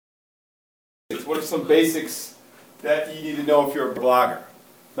basics. What are some basics that you need to know if you're a blogger?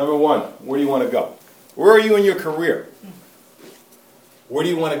 Number one, where do you want to go? Where are you in your career? Where do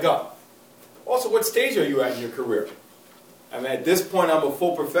you want to go? Also, what stage are you at in your career? I mean, at this point, I'm a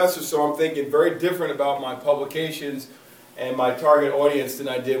full professor, so I'm thinking very different about my publications and my target audience than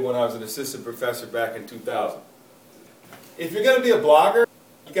I did when I was an assistant professor back in 2000. If you're going to be a blogger,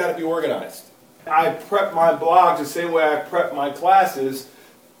 you got to be organized. I prep my blogs the same way I prep my classes.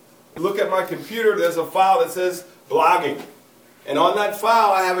 Look at my computer, there's a file that says blogging. And on that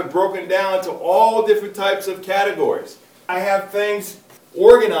file, I have it broken down to all different types of categories. I have things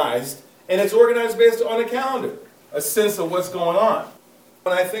organized, and it's organized based on a calendar, a sense of what's going on.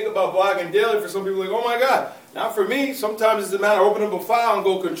 When I think about blogging daily, for some people, like, oh my God. Now for me, sometimes it's a matter of opening up a file and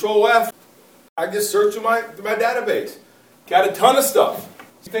go Control F. I just search through my database. Got a ton of stuff.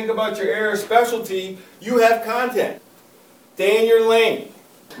 Think about your area of specialty, you have content. Stay in your lane.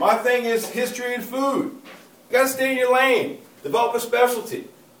 My thing is history and food. You got to stay in your lane. Develop a specialty.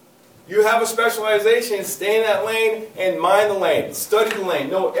 You have a specialization, stay in that lane and mind the lane. Study the lane.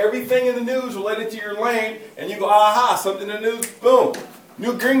 Know everything in the news related to your lane, and you go, aha, something in the news, boom.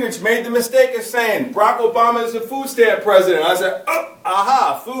 Newt Gingrich made the mistake of saying Barack Obama is the food stamp president. I said, oh,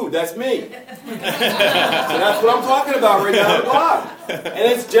 aha, food, that's me. So that's what I'm talking about right now in the blog.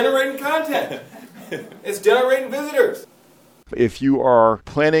 And it's generating content. It's generating visitors. If you are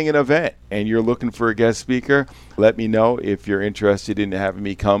planning an event and you're looking for a guest speaker, let me know if you're interested in having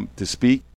me come to speak.